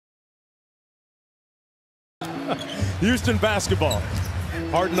Houston basketball.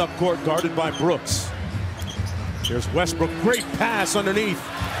 Harden up court, guarded by Brooks. Here's Westbrook, great pass underneath.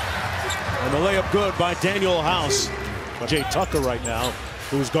 And the layup good by Daniel House. Jay Tucker right now,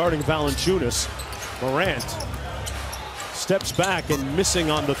 who's guarding Valanciunas. Morant steps back and missing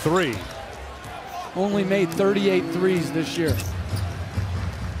on the three. Only made 38 threes this year.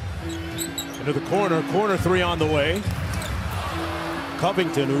 Into the corner three on the way.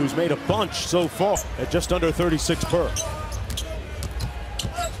 Covington, who's made a bunch so far, at just under 36 per.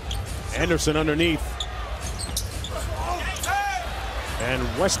 Anderson underneath.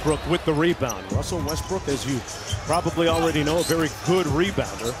 And Westbrook with the rebound. Russell Westbrook, as you probably already know, a very good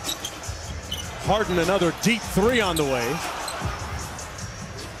rebounder. Harden, another deep three on the way.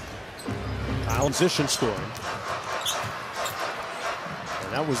 Transition scoring.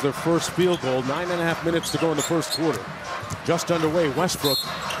 And that was their first field goal. 9.5 minutes to go in the first quarter. Just underway, Westbrook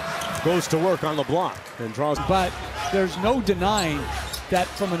goes to work on the block and draws. But there's no denying that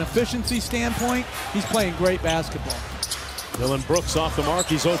from an efficiency standpoint, he's playing great basketball. Dillon Brooks off the mark.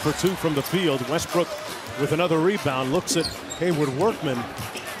 He's 0 for 2 from the field. Westbrook with another rebound. Looks at Hayward Workman,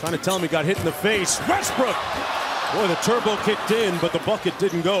 trying to tell him he got hit in the face. Westbrook! Boy, the turbo kicked in, but the bucket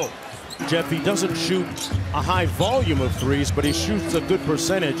didn't go. Jeff, he doesn't shoot a high volume of threes, but he shoots a good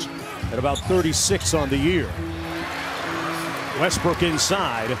percentage at about 36 on the year. Westbrook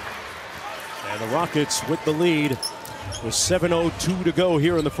inside. And the Rockets with the lead with 7:02 to go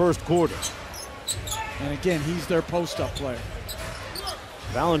here in the first quarter. And again, he's their post-up player.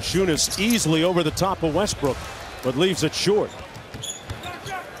 Valanciunas easily over the top of Westbrook, but leaves it short.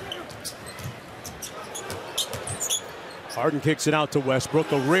 Harden kicks it out to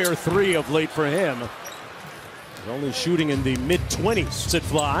Westbrook. A rare three of late for him. He's only shooting in the mid-20s. It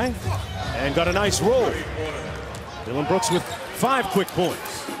fly and got a nice roll. Dillon Brooks with 5 quick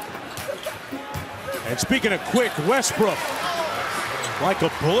points. And speaking of quick, Westbrook like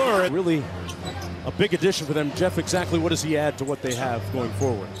a blur. Really a big addition for them. Jeff, exactly what does he add to what they have going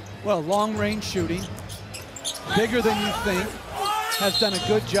forward? Well, long-range shooting, bigger than you think, has done a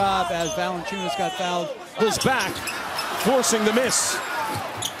good job as Valanciunas got fouled. Pulls back, forcing the miss,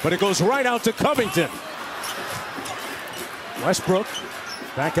 but it goes right out to Covington. Westbrook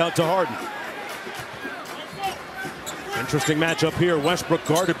back out to Harden. Interesting matchup here. Westbrook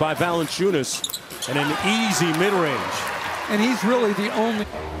guarded by Valanciunas, and an easy mid-range. And he's really the only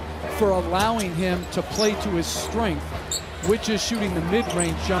for allowing him to play to his strength, which is shooting the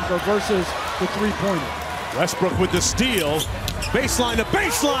mid-range jumper versus the three-pointer. Westbrook with the steal. Baseline to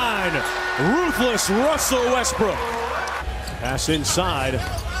baseline. Ruthless Russell Westbrook. Pass inside.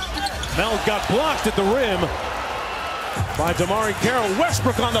 Mel got blocked at the rim by Damari Carroll.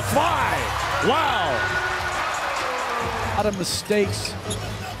 Westbrook on the fly. Wow. A lot of mistakes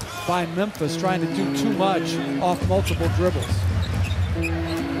by Memphis trying to do too much off multiple dribbles.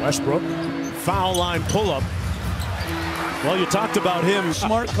 Westbrook, foul line pull-up. Well, you talked about him.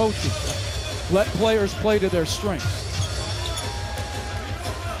 Smart coaching. Let players play to their strengths.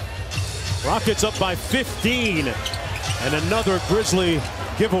 Rockets up by 15. And another Grizzly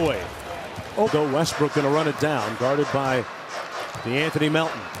giveaway. Oh, go Westbrook going to run it down, guarded by Anthony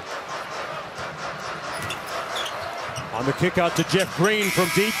Melton. On the kick out to Jeff Green from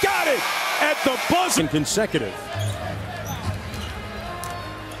deep. Got it at the buzzer. Consecutive.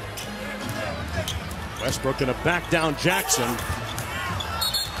 Westbrook going to back down Jackson.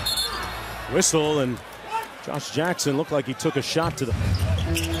 Whistle, and Josh Jackson looked like he took a shot to the...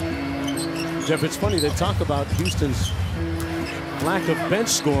 Jeff, it's funny, they talk about Houston's lack of bench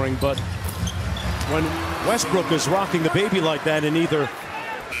scoring, but when Westbrook is rocking the baby like that and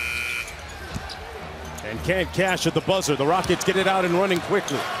can't cash at the buzzer, the Rockets get it out and running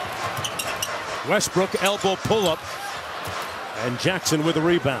quickly. Westbrook elbow pull-up, and Jackson with a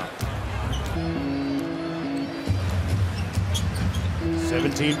rebound.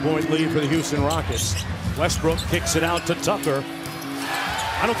 17-point lead for the Houston Rockets. Westbrook kicks it out to Tucker.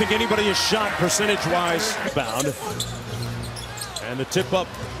 I don't think anybody has shot percentage-wise. Rebound. And the tip up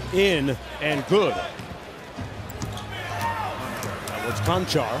in and good. That was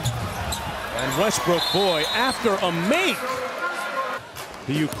Konchar. And Westbrook, boy, after a make.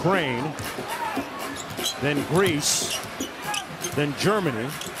 The Ukraine, then Greece, then Germany,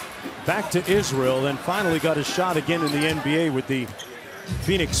 back to Israel, and finally got a shot again in the NBA with the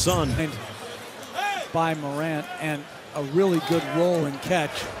Phoenix Sun. And by Morant, and a really good roll and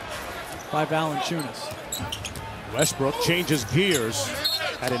catch by Valanciunas. Westbrook changes gears.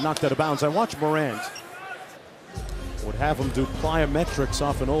 Had it knocked out of bounds. I watched Morant. Would have him do plyometrics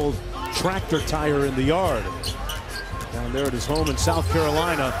off an old tractor tire in the yard. Down there at his home in South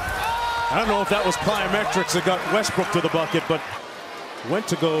Carolina. I don't know if that was plyometrics that got Westbrook to the bucket, but went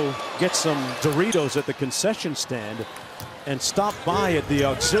to go get some Doritos at the concession stand and stopped by at the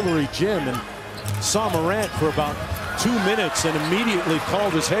auxiliary gym and saw Morant for about 2 minutes and immediately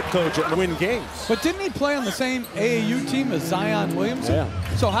called his head coach and win games. But didn't he play on the same AAU team as Zion Williamson?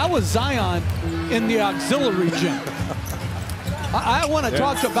 Yeah. So how was Zion in the auxiliary gym? I want to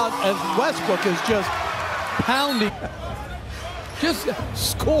talk about as Westbrook is just pounding. Just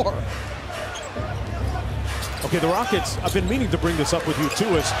score. Okay, the Rockets, I've been meaning to bring this up with you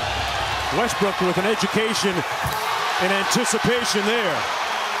too, is Westbrook with an education and anticipation there.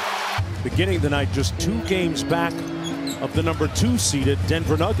 Beginning the night just 2 games back of the number 2 seeded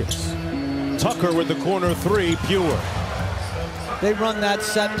Denver Nuggets. Tucker with the corner 3, pure. They run that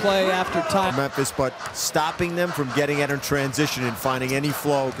set play after time. Memphis, but stopping them from getting out in transition and finding any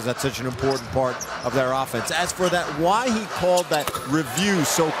flow, because that's such an important part of their offense. As for that, why he called that review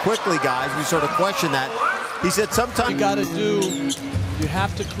so quickly, guys, we sort of question that. He said sometimes you got to do, you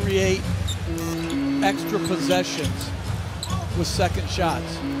have to create extra possessions with second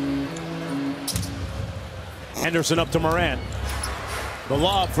shots. Henderson up to Morant. The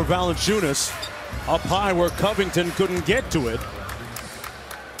lob for Valanciunas. Up high where Covington couldn't get to it.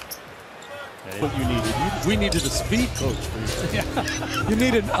 And what you needed. We needed a speed coach for you. Yeah. You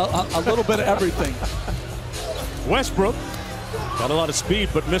needed a little bit of everything. Westbrook got a lot of speed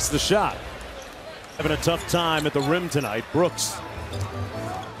but missed the shot. Having a tough time at the rim tonight. Brooks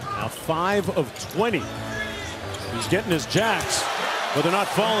now 5 of 20. He's getting his jacks, but they're not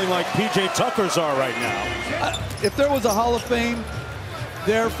falling like P.J. Tucker's are right now. If there was a Hall of Fame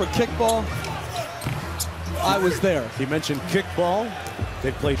there for kickball, I was there. He mentioned kickball.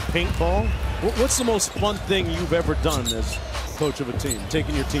 They played paintball. What's the most fun thing you've ever done as coach of a team,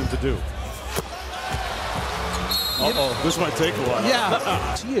 taking your team to do? Uh-oh, this might take a while.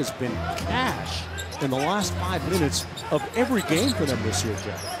 Yeah. He has been cash in the last 5 minutes of every game for them this year,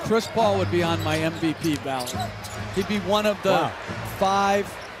 Jeff. Chris Paul would be on my MVP ballot. He'd be one of the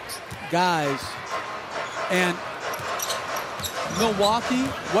 5 guys. And Milwaukee,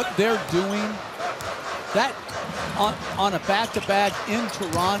 what they're doing, that on a back-to-back in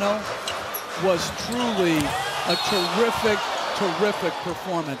Toronto was truly a terrific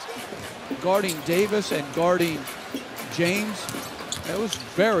performance. Guarding Davis and guarding James, it was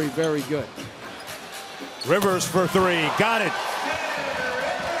very, very good. Rivers for 3, got it.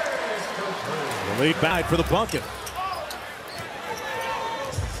 The lead back for the bucket.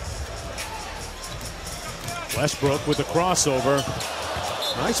 Westbrook with the crossover.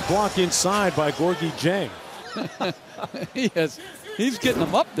 Nice block inside by Gorgui Dieng. He's getting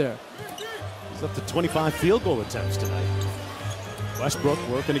them up there. He's up to 25 field goal attempts tonight. Westbrook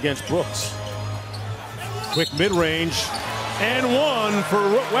working against Brooks. Quick mid-range and 1 for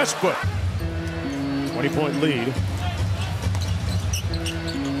Westbrook. 20-point lead.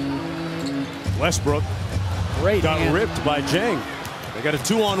 Westbrook got ripped by Dieng. They got a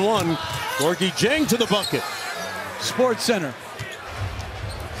 2-on-1. Gorgui Dieng to the bucket. Sports Center.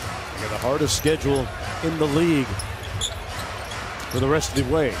 Got the hardest schedule in the league for the rest of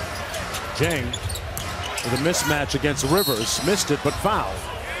the way. Dieng with a mismatch against Rivers. Missed it, but fouled.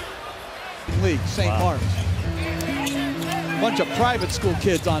 League, St. Mark's. Bunch of private school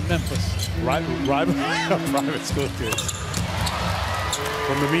kids on Memphis. Private school kids.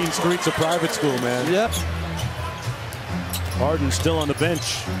 From the mean streets of private school, man. Yep. Harden still on the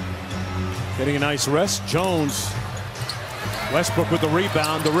bench. Getting a nice rest. Jones. Westbrook with the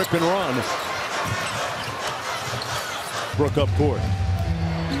rebound, the rip and run. Brook up court.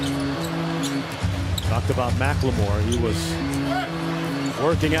 Talked about McLemore. He was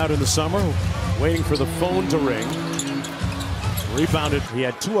working out in the summer, waiting for the phone to ring. Rebounded. He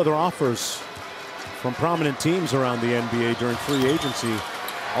had 2 other offers from prominent teams around the NBA during free agency.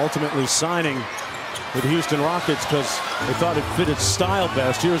 Ultimately signing with the Houston Rockets because they thought it fit his style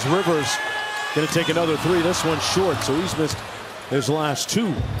best. Here's Rivers going to take another 3. This one's short, so he's missed his last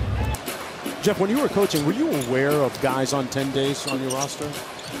 2. Jeff, when you were coaching, were you aware of guys on 10 days on your roster?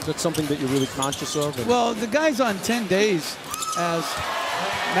 Is that something that you're really conscious of? Well, the guys on 10 days, as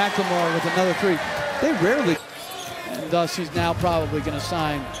McLemore with another 3, they rarely. And thus, he's now probably going to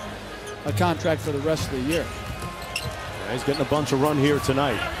sign a contract for the rest of the year. Yeah, he's getting a bunch of run here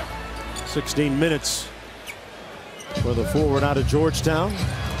tonight. 16 minutes for the forward out of Georgetown.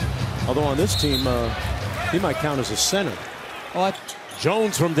 Although on this team, he might count as a center.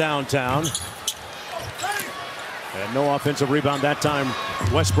 Jones from downtown. And no offensive rebound that time.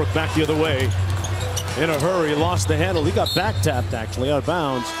 Westbrook back the other way. In a hurry, lost the handle. He got back tapped, actually, out of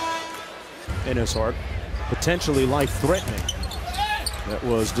bounds in his heart. Potentially life-threatening. that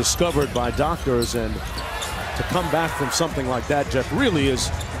was discovered by doctors, and to come back from something like that, Jeff, really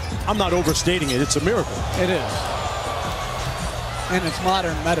is, I'm not overstating it, it's a miracle. It is. And it's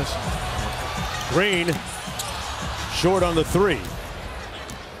modern medicine. Green short on the three.